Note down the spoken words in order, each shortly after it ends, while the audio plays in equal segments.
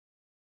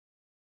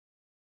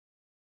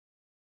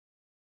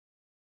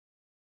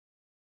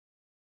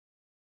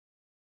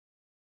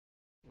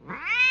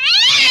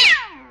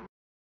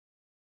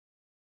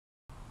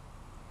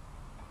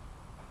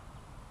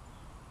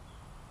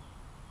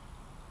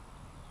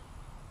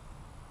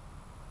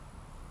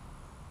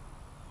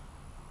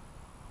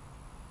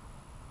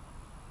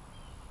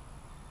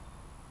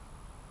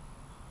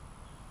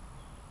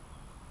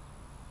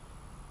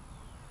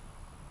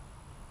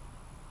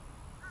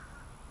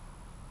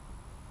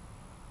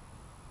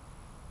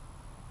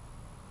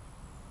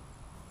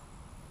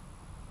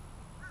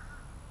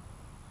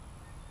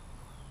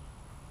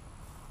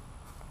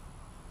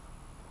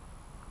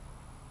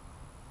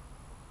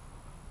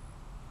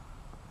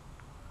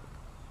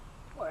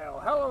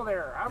Hello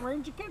there, I'm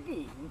Ranger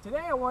Kooky, and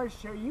today I want to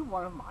show you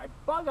one of my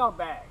bug out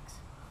bags,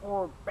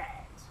 or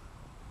bags.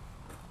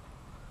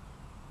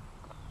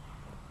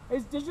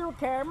 It's digital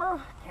camo,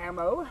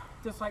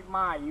 just like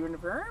my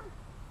uniform.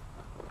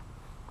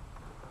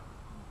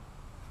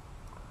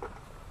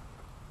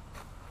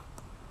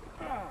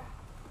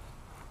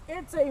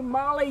 It's a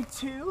Molly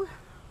 2.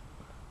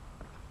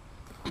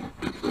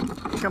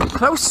 Come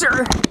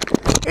closer.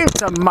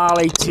 It's a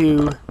Molly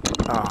 2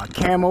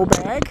 camo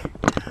bag.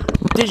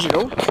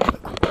 Digital,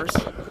 of course.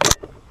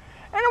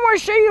 And I want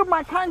to show you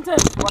my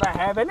contents, what I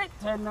have in it,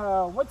 and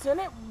what's in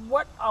it,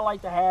 what I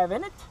like to have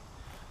in it.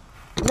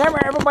 Remember,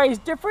 everybody's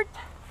different.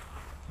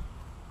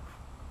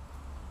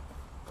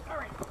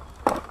 Alright.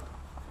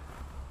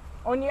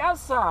 On the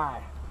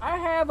outside, I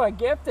have a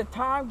gift that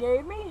Tom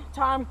gave me.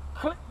 Tom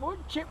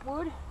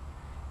Chipwood.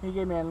 He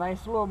gave me a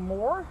nice little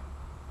more.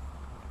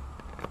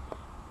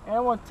 And I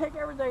want to take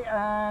everything,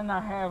 and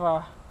I have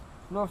a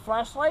little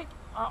flashlight.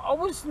 I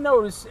always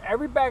notice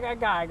every bag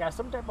I got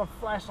some type of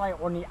flashlight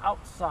on the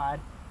outside.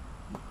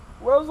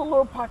 Well, there's a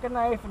little pocket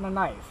knife and a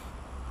knife.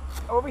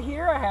 Over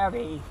here I have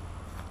a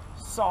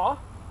saw.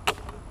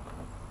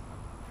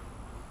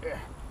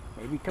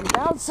 Maybe come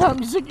down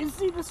some so you can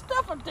see the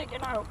stuff I'm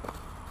taking out.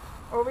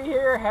 Over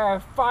here I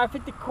have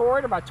 550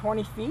 cord, about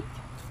 20 feet.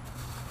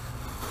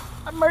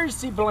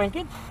 Emergency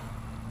blanket.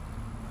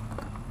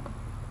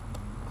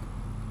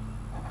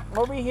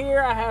 Over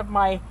here I have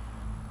my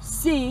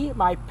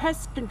my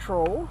pest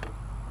control.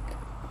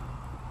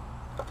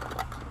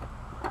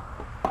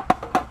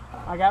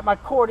 I got my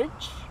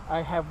cordage.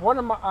 I have one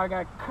of my, I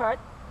got cut.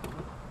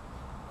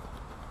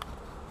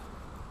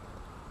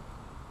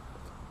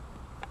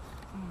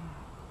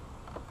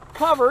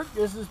 Covered,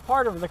 this is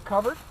part of the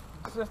covered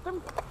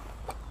system.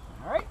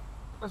 Alright,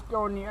 let's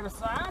go on the other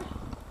side.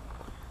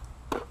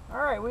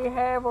 Alright, we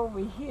have over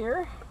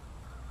here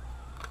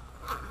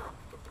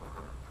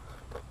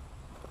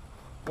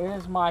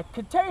is my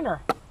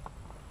container.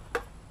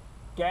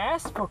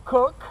 Gas for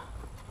cook,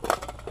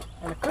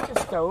 and a cooking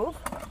stove.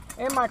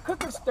 In my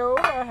cooking stove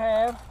I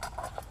have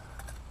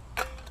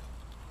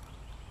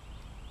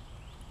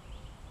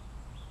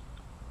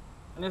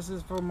and this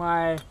is for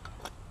my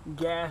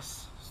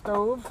gas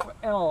stove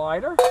and a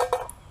lighter.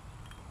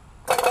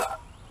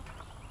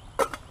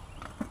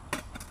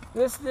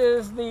 This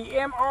is the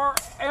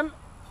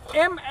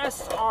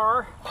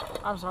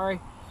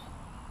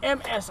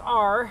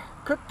MSR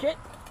cook kit.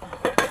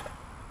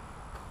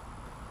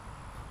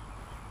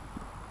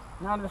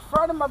 Now in the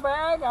front of my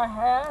bag I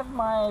have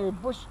my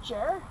bush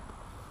chair.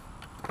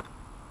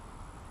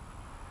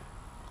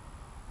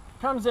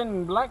 Comes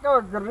in black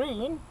or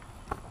green.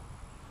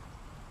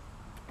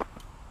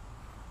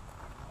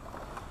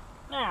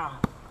 Now,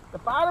 the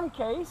bottom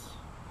case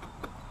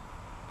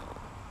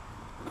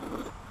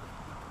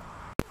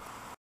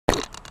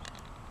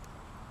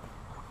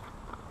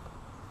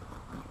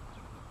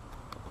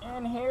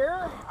and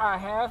here I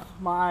have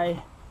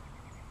my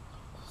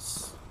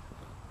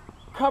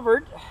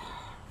covered,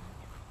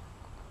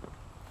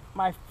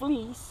 my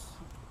fleece.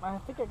 I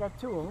think I got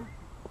two of them.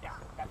 Yeah,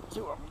 I got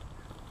two of them.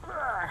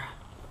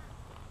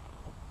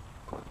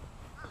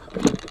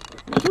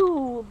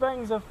 Two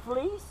things of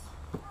fleece.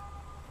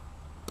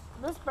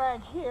 This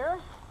bag here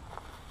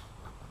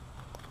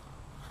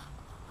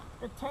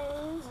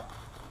contains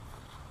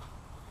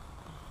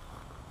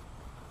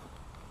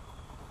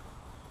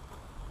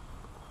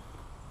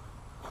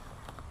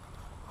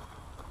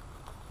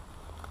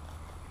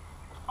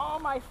all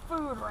my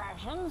food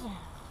rations.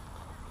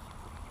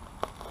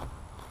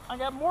 I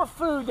got more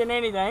food than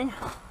anything.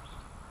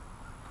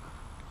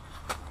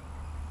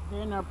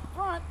 Then up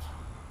front,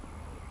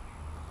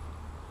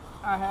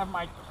 I have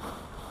my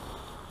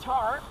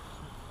tarp,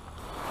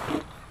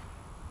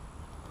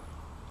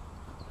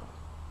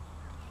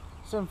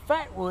 some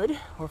fat wood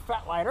or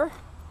fat lighter.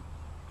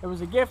 It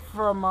was a gift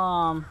from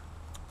a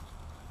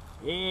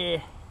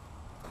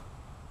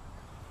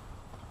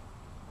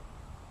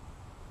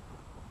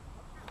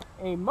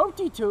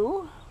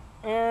multi-tool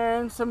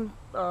and some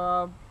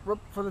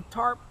rope for the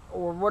tarp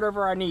or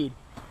whatever I need.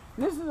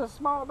 And this is a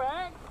small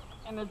bag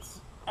and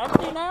it's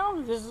empty now.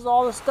 This is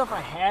all the stuff I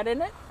had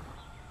in it.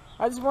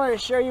 I just wanted to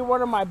show you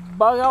one of my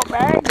bug out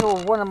bags, or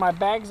one of my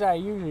bags I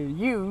usually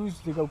use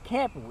to go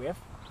camping with.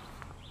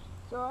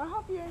 So I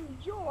hope you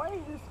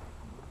enjoy this.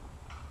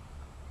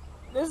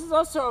 This is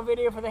also a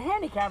video for the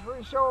handicapper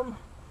to show them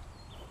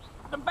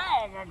the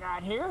bag I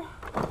got here.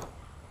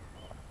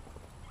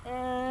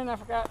 And I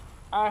forgot,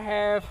 I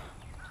have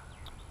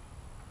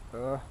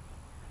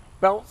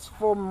belts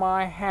for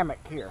my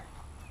hammock here.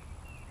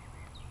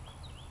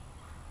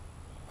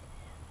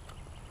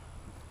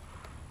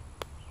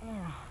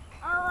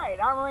 Alright,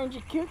 I'm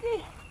Ranger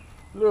Kooky.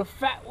 A little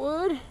fat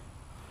wood.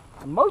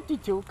 A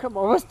multi-tool. Come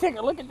on, let's take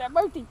a look at that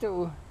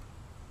multi-tool.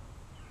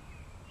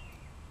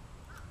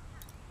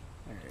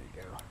 There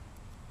you go.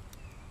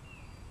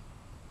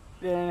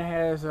 Then it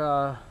has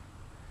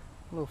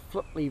little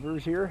flip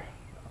levers here.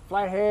 A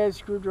flathead,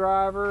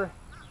 screwdriver.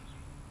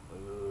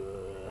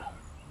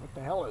 What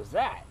the hell is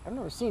that? I've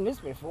never seen this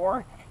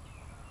before.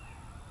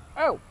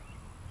 Oh,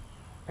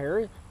 pair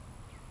of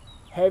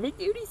heavy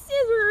duty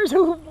scissors.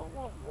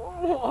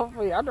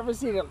 I've never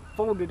seen it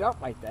folded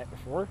up like that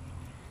before.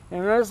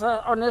 And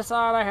on this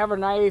side I have a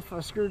knife,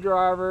 a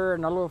screwdriver,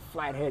 and a little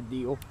flathead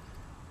deal.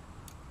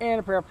 And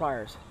a pair of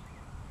pliers.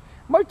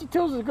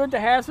 Multi-tools is good to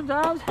have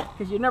sometimes,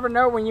 because you never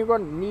know when you're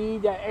going to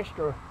need that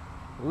extra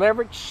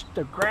leverage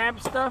to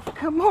grab stuff.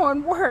 Come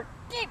on, work.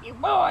 Get you,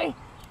 boy.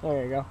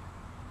 There you go.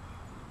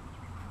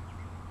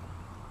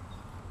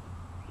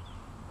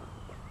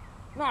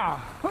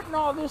 Now, putting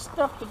all this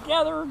stuff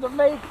together to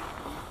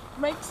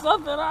make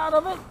something out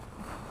of it.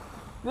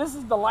 This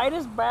is the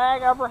lightest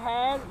bag I ever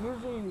had.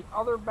 Usually the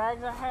other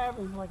bags I have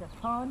is like a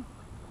ton.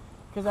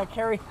 Because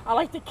I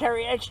like to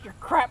carry extra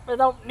crap I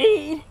don't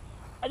need.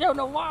 I don't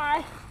know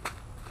why.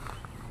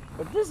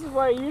 But this is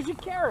what I usually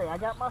carry. I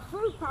got my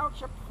food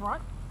pouch up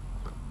front.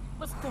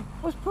 Let's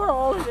put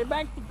all of it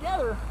back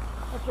together.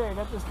 Okay, I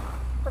got this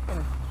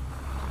freaking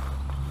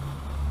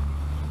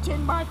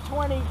 10 by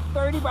 20,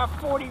 30 by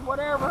 40,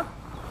 whatever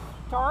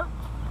tarp.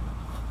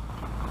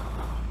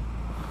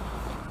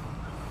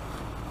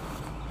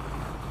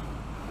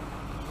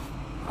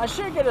 I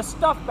should get a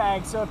stuff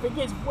bag so if it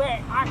gets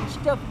wet, I can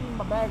stuff it in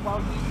my bag while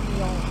it's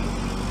eating on.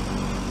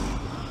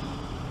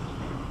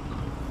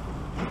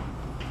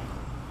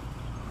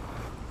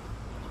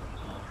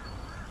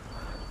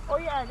 Oh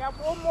yeah, I got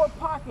one more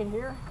pocket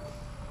here.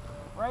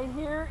 Right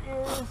here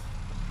is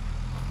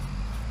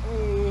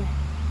a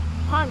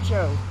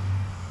poncho.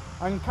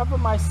 I can cover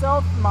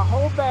myself and my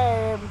whole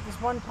bag with this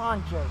one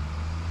poncho.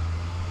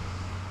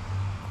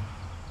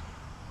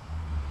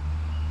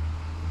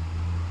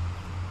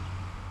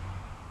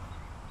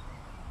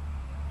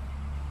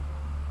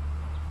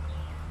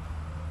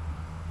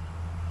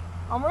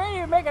 I'm ready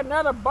to make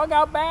another bug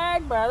out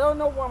bag, but I don't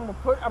know what I'm gonna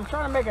put. I'm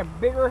trying to make a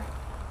bigger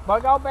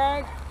bug out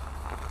bag.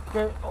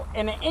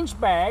 In an inch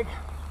bag,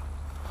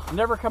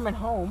 never coming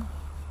home.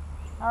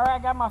 Alright, I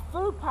got my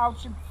food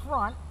pouch in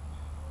front.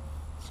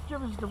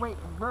 Distributes the weight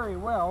very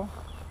well.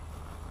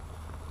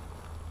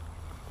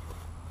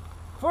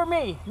 For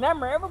me,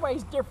 remember,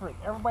 everybody's different.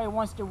 Everybody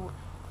wants to,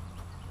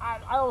 I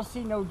don't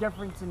see no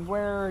difference in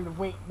where the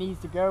weight needs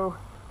to go.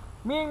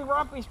 Me and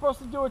Rumpy's supposed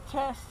to do a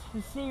test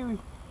to see,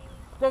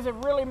 does it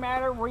really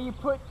matter where you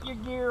put your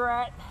gear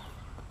at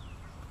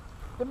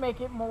to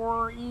make it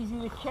more easy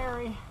to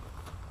carry.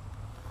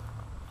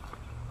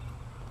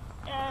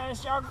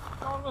 Yes, y'all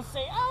gonna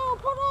say, oh,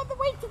 put all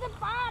the weight to the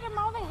bottom,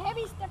 all the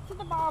heavy stuff to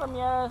the bottom.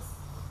 Yes,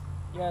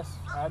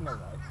 I know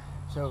that.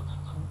 So,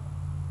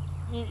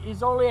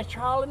 it's only a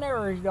trial and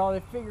error, y'all, to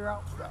figure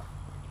out stuff.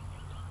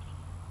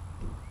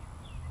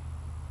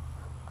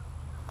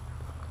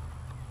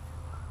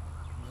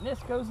 And this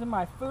goes in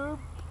my food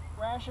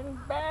ration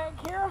bag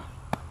here.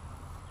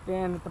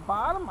 Then at the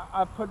bottom,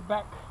 I put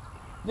back,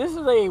 this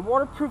is a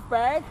waterproof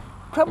bag.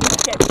 Come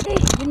look at me,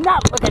 you're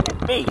not looking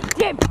at me,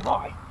 damn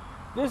boy.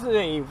 This is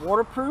a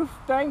waterproof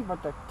thing,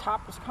 but the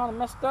top is kind of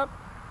messed up.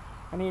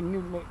 I need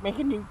to make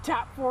a new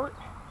top for it.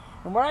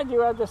 And what I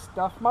do, I just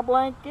stuff my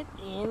blanket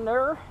in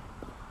there.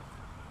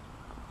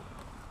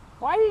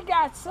 Why you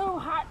got so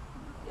hot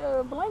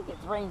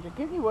blankets, Ranger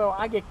Kooky? Well,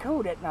 I get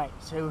cold at night,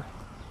 so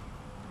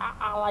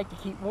I like to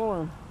keep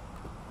warm.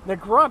 The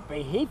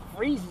Grumpy, he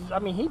freezes, I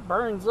mean, he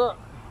burns up.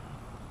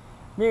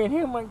 Me and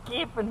him went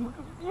camping.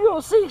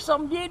 You'll see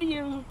some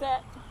videos with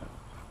that.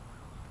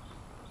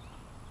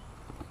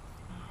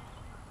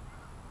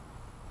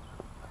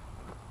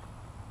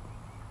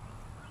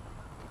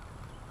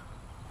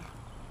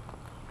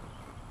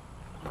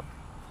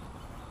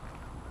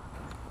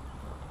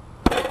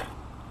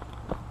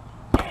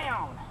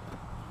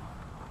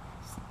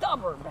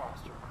 Stubborn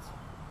bastards.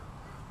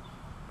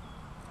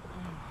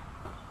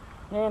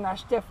 And I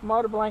stuffed my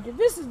other blanket.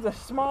 This is the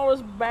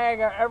smallest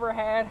bag I ever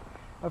had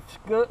of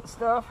good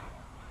stuff.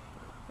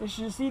 You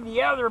should see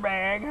the other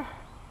bag.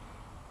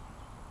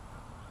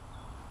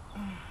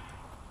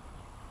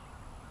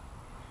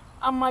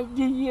 I might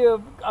give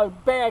you a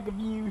bag of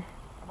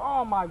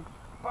all my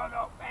bug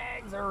out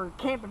bags or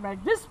camping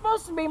bags. This is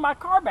supposed to be my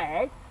car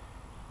bag.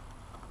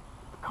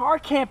 Car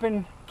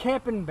camping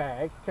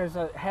bag, because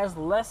it has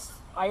less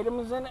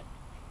items in it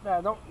that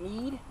I don't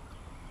need.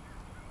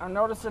 I'm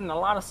noticing a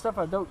lot of stuff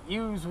I don't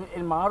use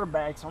in my other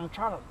bag, so I'm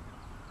trying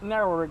to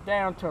narrow it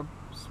down to a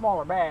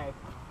smaller bag.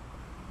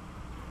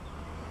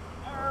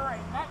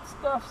 Alright, that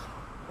stuff's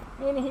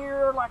in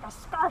here like a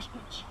scar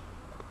stitch.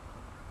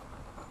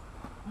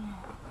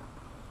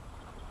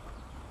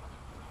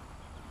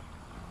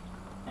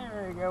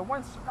 There you go,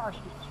 one scar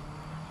stitch.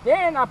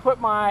 Then I put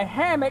my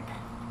hammock,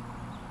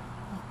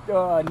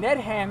 net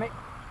hammock,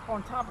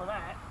 on top of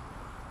that.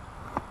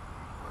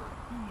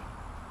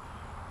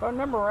 If I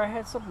remember, I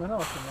had something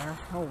else in there.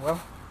 Oh well.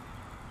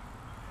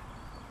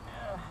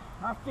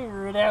 I'll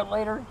figure it out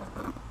later.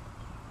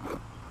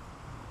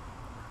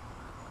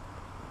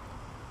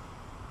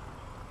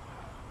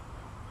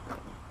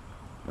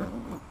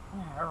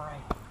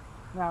 Alright.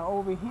 Now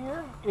over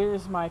here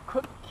is my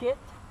cook kit.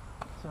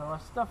 So I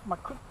stuffed my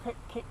cook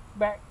kit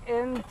back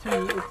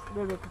into its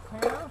little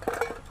container.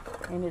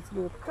 And its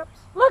little cups.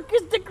 Look,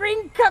 it's the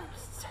Green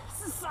Cups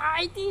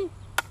Society.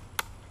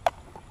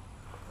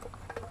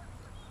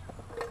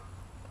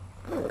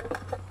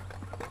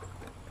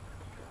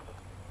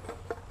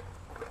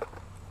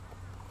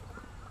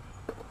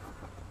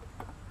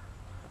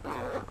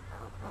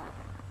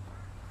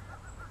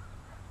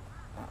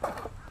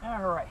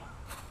 All right.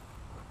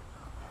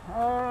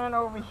 And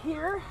over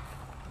here,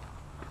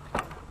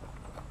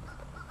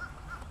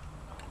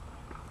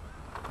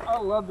 I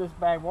love this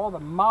bag with all the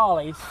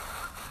mollies.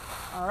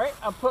 All right,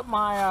 I'll put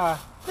my,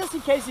 just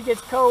in case it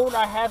gets cold,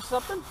 I have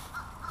something.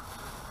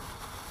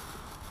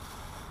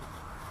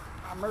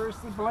 My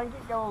emergency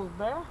blanket goes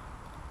there.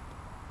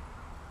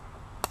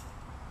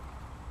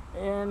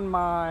 And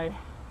my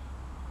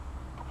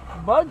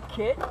bug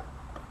kit.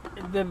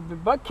 The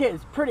bug kit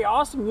is pretty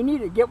awesome. You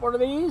need to get one of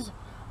these.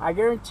 I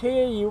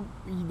guarantee you,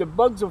 the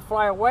bugs will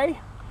fly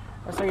away.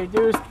 That's all you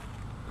do is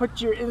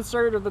put your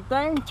insert of the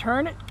thing,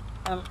 turn it,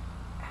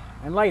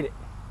 and light it.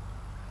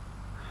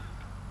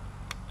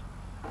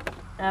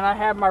 And I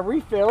have my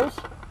refills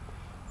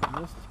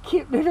in this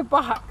cute little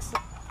box.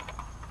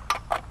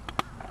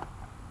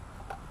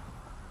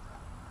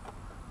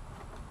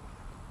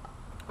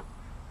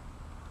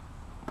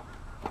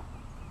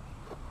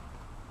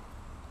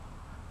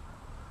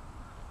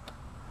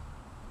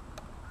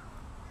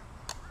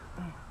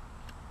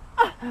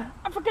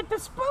 I forget the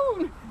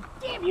spoon!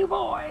 Damn you,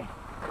 boy!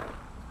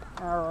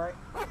 Alright,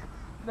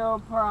 no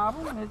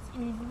problem. It's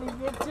easy to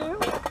get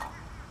to.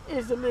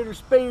 Here's a little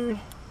spoon.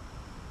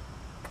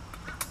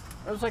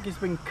 Looks like it's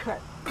been cut.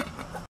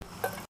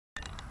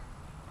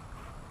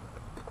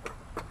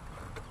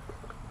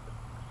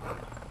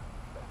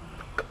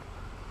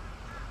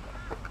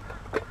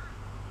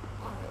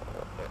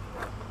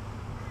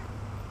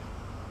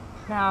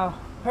 Now,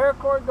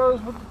 paracord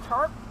goes with the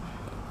tarp.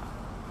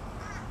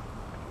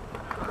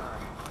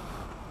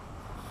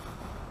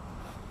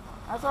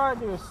 That's all I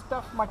do is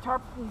stuff my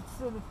tarp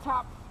into the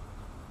top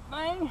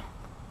thing.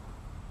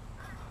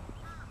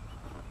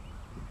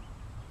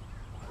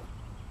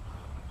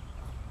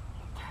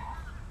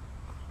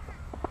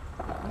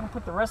 I'm gonna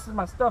put the rest of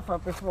my stuff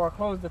up before I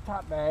close the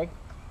top bag.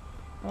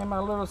 And my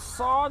little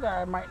saw that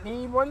I might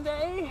need one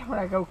day when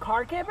I go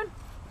car camping.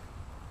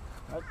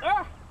 Right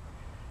there.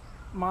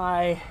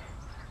 My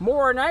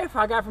mower knife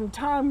I got from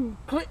Tom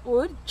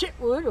Chitwood,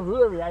 or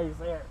whoever you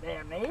say that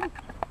damn name.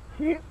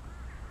 Here.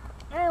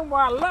 And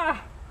voila!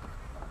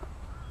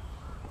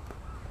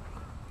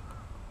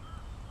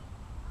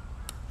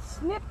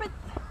 Snip it,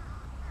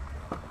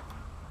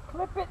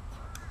 clip it,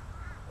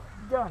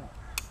 done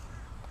it.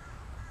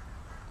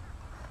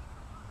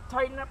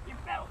 Tighten up your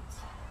belts.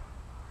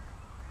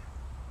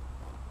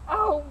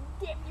 Oh,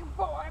 damn you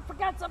boy, I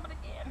forgot something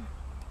again.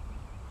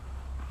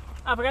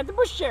 I forgot the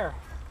bush chair.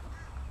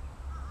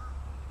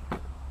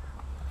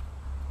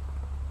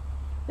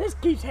 This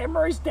keeps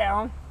hemorrhoids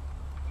down.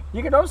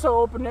 You can also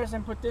open this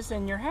and put this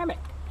in your hammock.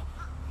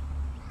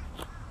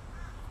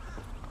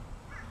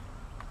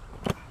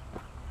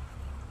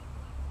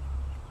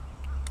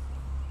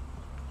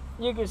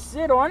 You can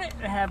sit on it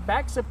and have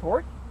back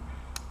support.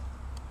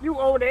 You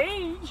old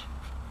age.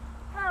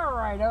 All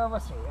right,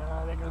 let's see.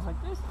 That goes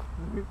like this.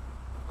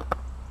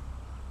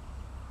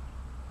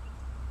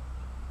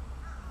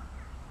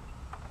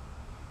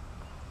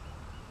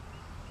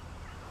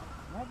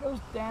 That goes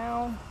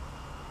down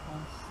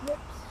and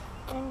snips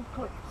and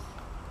clips.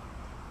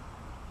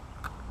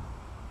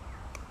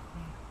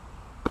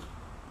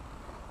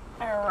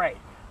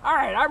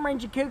 Alright, I'm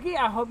Ranger Kooky.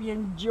 I hope you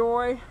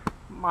enjoy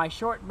my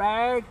short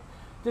bag.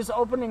 This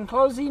opening and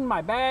closing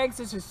my bags.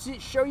 This is to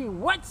show you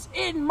what's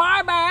in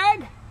my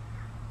bag.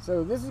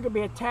 So this is going to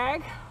be a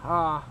tag.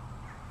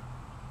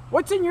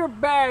 What's in your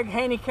bag,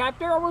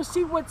 handicapper? I want to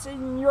see what's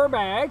in your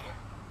bag.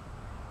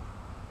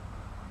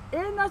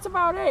 And that's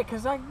about it,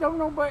 because I don't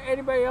know about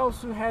anybody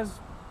else who has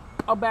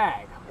a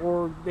bag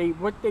or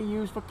what they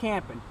use for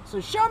camping.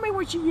 So show me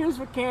what you use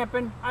for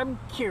camping. I'm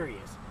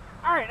curious.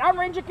 Alright, I'm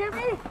Ranger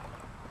Kooky.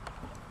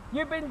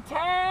 You've been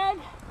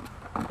tagged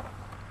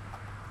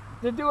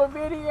to do a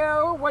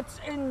video, what's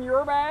in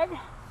your bag.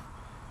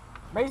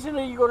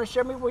 Basically, you're going to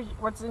show me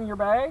what's in your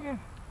bag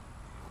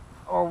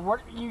or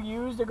what you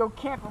use to go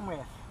camping with.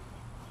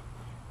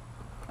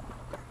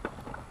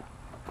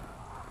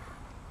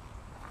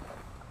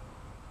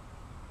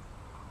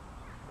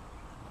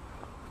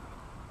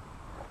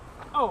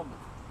 Oh,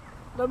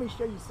 let me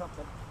show you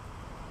something.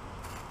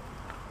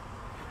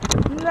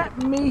 Let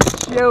me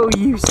show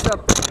you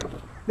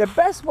something. The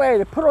best way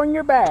to put on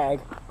your bag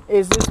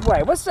is this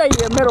way. Let's say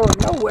you're in the middle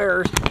of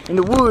nowhere in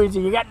the woods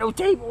and you got no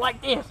table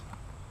like this.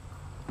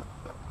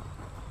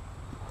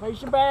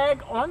 Place your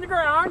bag on the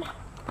ground,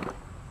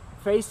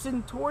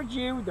 facing towards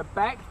you, the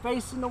back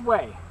facing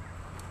away.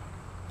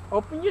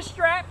 Open your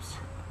straps,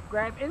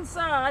 grab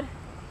inside,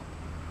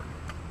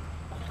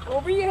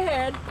 over your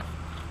head.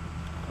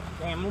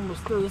 Damn,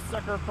 almost threw this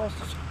sucker across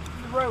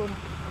the road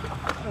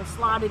and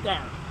slide it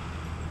down.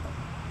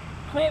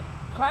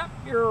 Clap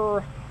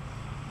your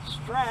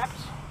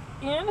straps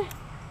in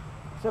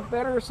to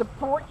better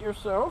support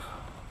yourself.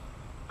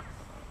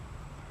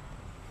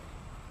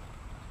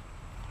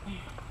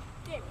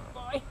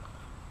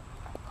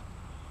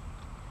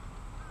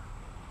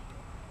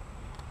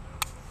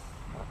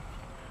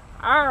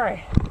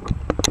 Alright.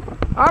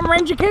 I'm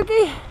Ranger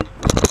Kooky.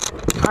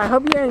 I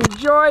hope you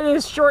enjoy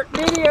this short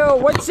video.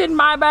 What's in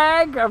my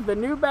bag, of the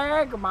new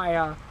bag,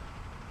 my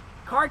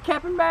car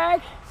camping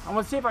bag. I'm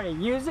going to see if I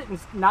can use it and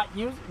not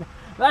use it.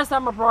 Last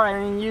time I brought it, I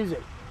didn't use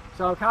it.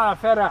 So I'm kind of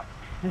fed up.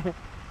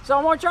 So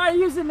I'm going to try to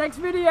use the next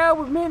video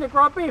with me and the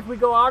Grumpy if we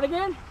go out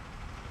again.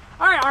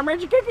 Alright, I'm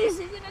Ranger Kooky.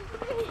 See you next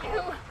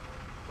video.